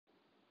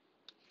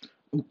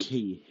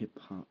Okay, Hip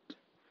Hop.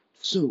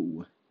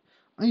 So,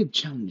 I have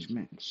challenged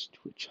Max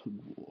to a Chug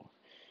War.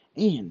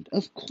 And,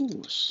 of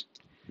course,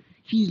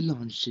 he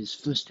launched his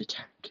first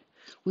attack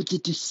with the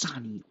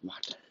Dasani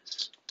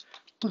Waters.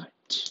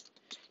 But,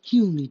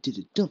 he only did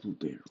a double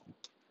barrel.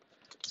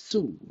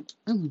 So,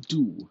 I will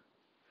do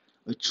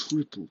a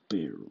triple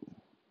barrel.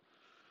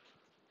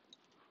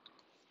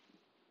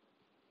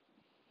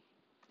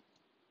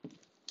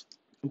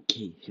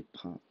 Okay, Hip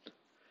Hop.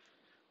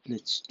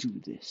 Let's do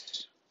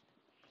this.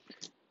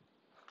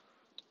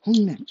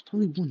 Homie Max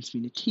probably wants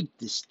me to take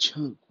this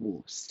Chug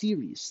War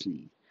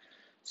seriously.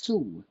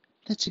 So,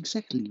 that's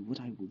exactly what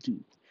I will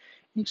do.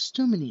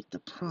 Exterminate the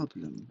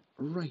problem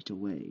right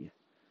away.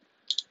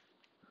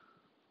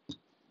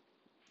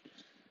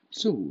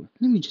 So,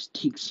 let me just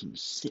take some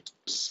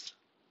sips.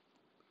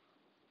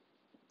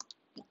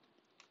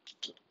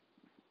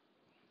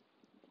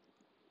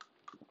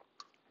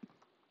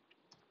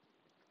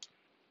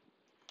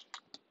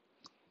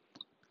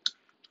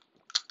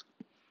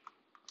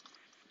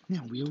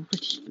 Now we are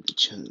ready for the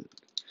Chug.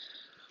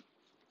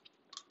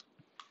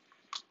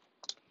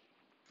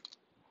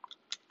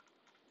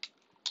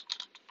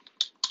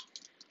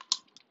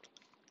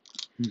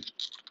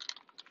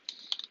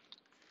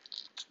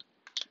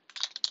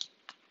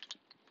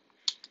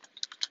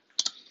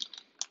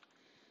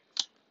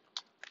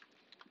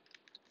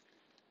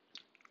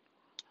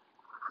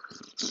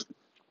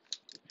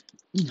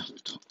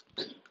 Enough talk.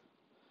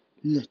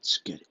 Let's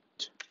get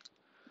it.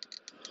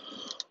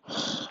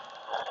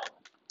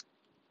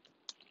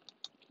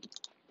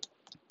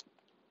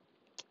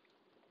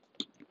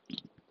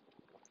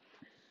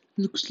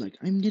 Looks like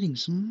I'm getting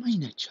some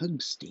minor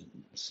Chug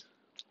stains.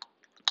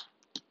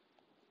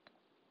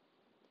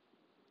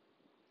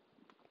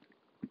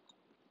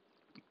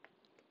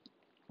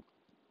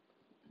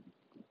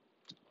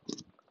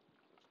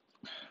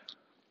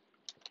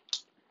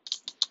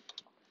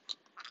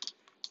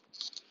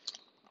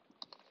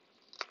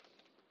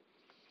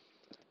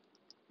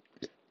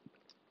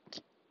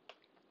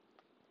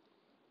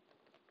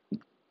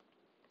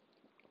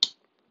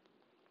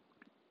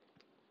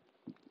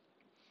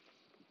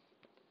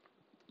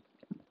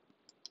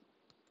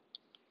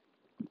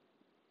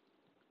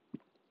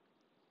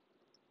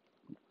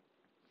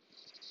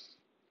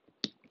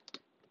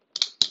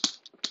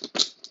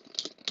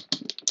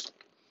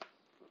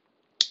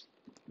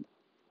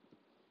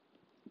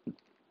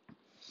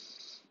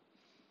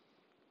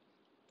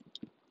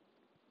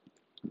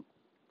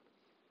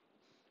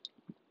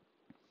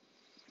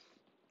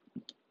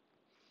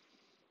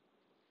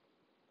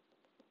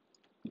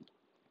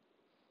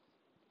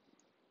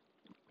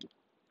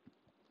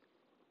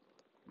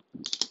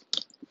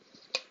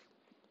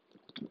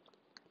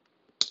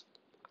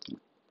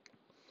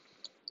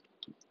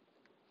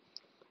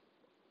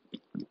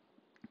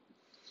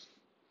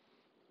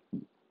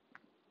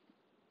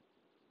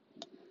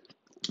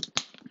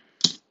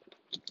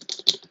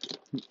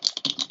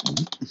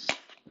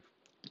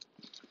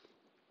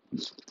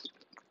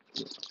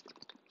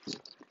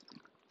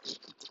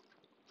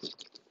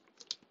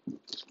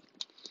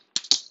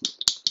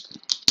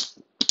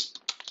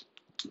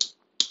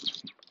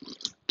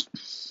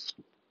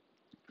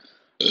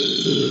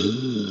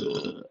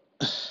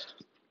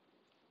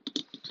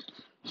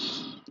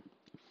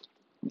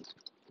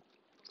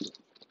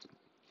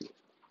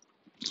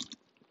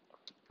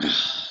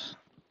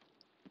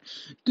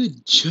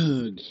 Good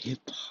Chug,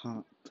 Hip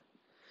Hop.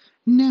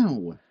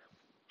 Now,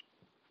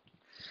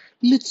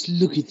 let's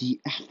look at the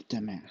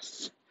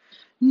aftermath.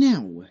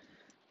 Now,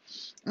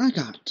 I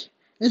got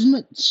as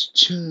much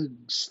Chug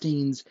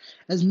stains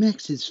as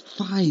Max's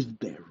 5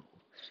 barrel.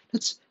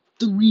 That's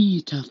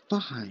 3 to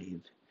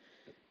 5.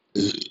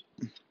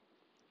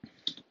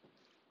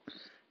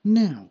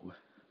 Now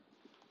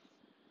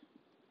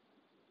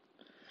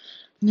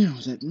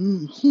that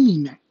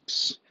homie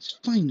Max has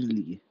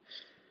finally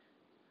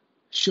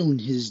shown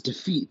his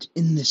defeat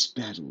in this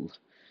battle,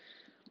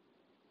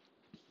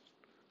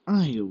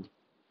 I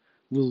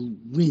will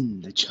win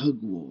the Chug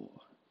War.